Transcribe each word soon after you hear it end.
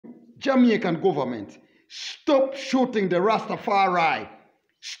Jamaican government, stop shooting the Rastafari.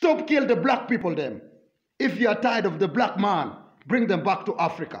 Stop kill the black people them. If you are tired of the black man, bring them back to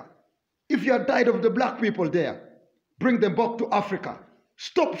Africa. If you are tired of the black people there, bring them back to Africa.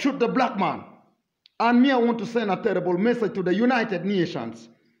 Stop shoot the black man. And me, I want to send a terrible message to the United Nations.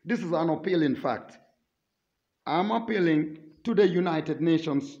 This is an appeal, in fact. I'm appealing to the United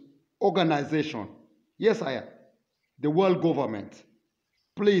Nations organization. Yes, I am. The world government.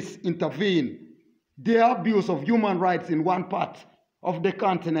 Please intervene. The abuse of human rights in one part of the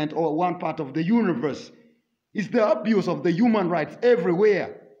continent or one part of the universe is the abuse of the human rights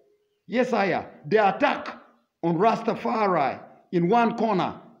everywhere. Yes, I am. The attack on Rastafari in one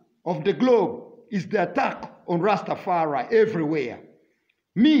corner of the globe is the attack on Rastafari everywhere.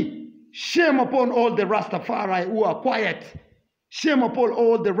 Me, shame upon all the Rastafari who are quiet. Shame upon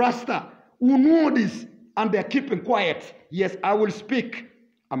all the Rasta who know this and they're keeping quiet. Yes, I will speak.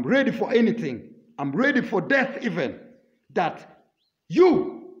 I'm ready for anything. I'm ready for death even. That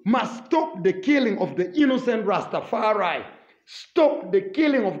you must stop the killing of the innocent Rastafari. Stop the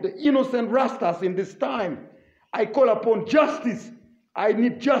killing of the innocent Rastas in this time. I call upon justice. I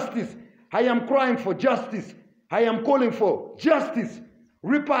need justice. I am crying for justice. I am calling for justice,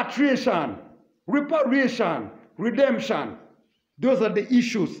 repatriation, redemption. Those are the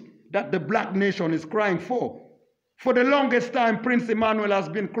issues that the black nation is crying for. For the longest time, Prince Emmanuel has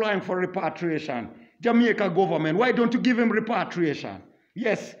been crying for repatriation. Jamaica government, why don't you give him repatriation?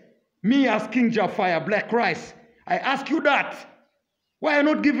 Yes, me as King Jahfire, Black Rice, I ask you that. Why are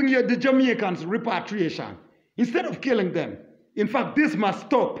you not giving the Jamaicans repatriation instead of killing them? In fact, this must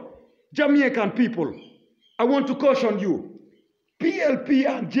stop. Jamaican people, I want to caution you. PLP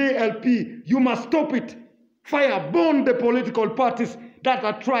and JLP, you must stop it. Fire burn the political parties that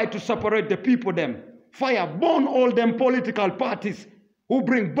are trying to separate the people them. Fire burn all them political parties who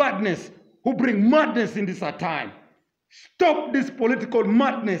bring badness, who bring madness in this time. Stop this political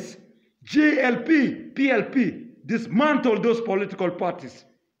madness. JLP, PLP, dismantle those political parties.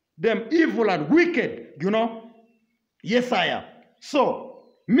 Them evil and wicked, you know. Yes, I am. So,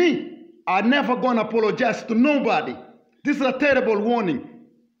 me, I'm never gonna apologize to nobody. This is a terrible warning.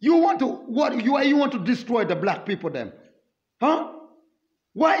 You want to destroy the black people them? Huh?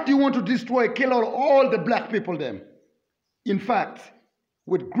 Why do you want to destroy, kill all the black people them? In fact,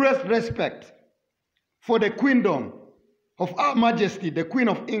 with great respect for the queendom of Our Majesty, the Queen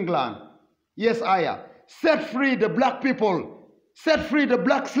of England, yes, I am. Set free the black people. Set free the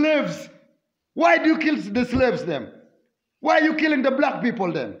black slaves. Why do you kill the slaves then? Why are you killing the black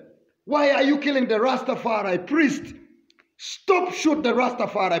people then? Why are you killing the Rastafari priest? Stop shoot the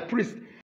Rastafari priest.